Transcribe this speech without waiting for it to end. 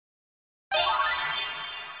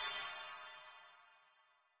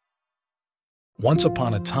Once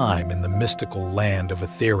upon a time in the mystical land of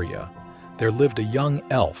Etheria, there lived a young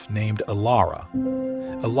elf named Ilara.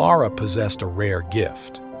 Ilara possessed a rare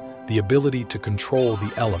gift, the ability to control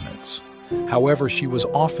the elements. However, she was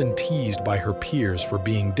often teased by her peers for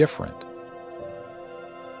being different.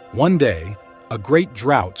 One day, a great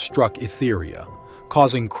drought struck Etheria,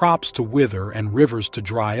 causing crops to wither and rivers to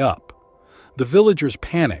dry up. The villagers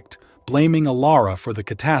panicked, blaming Ilara for the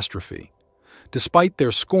catastrophe. Despite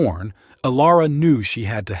their scorn, Ilara knew she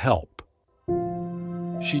had to help.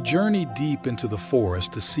 She journeyed deep into the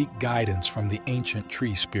forest to seek guidance from the ancient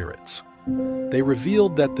tree spirits. They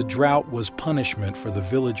revealed that the drought was punishment for the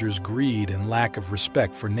villagers' greed and lack of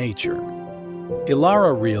respect for nature.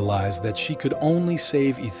 Ilara realized that she could only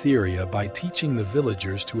save Etheria by teaching the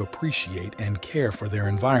villagers to appreciate and care for their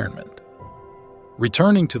environment.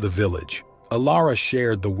 Returning to the village, Ilara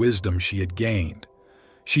shared the wisdom she had gained.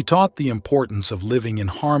 She taught the importance of living in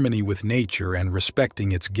harmony with nature and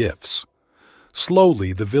respecting its gifts.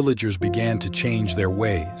 Slowly, the villagers began to change their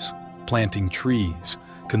ways, planting trees,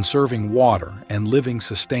 conserving water, and living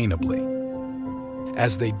sustainably.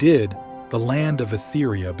 As they did, the land of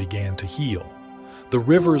Etheria began to heal. The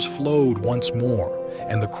rivers flowed once more,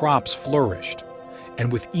 and the crops flourished. And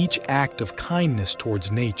with each act of kindness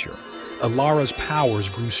towards nature, Ilara's powers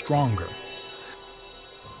grew stronger.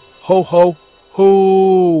 Ho ho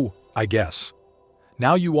ho, I guess.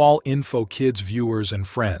 Now you all hc4zi viewers and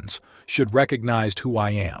friends should recognize who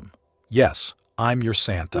I am. Yes, I'm your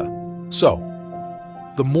Santa. So,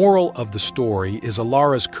 the moral of the story is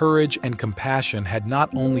Ilara's courage and compassion had not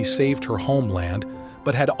only saved her homeland,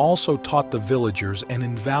 but had also taught the villagers an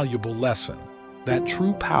invaluable lesson. That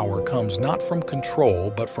true power comes not from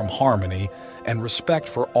control, but from harmony and respect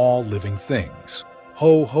for all living things.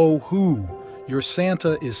 Ho ho hoo! Your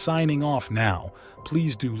Santa is signing off now.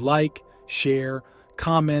 Please do like, share,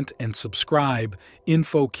 comment, and subscribe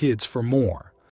hc4zi for more.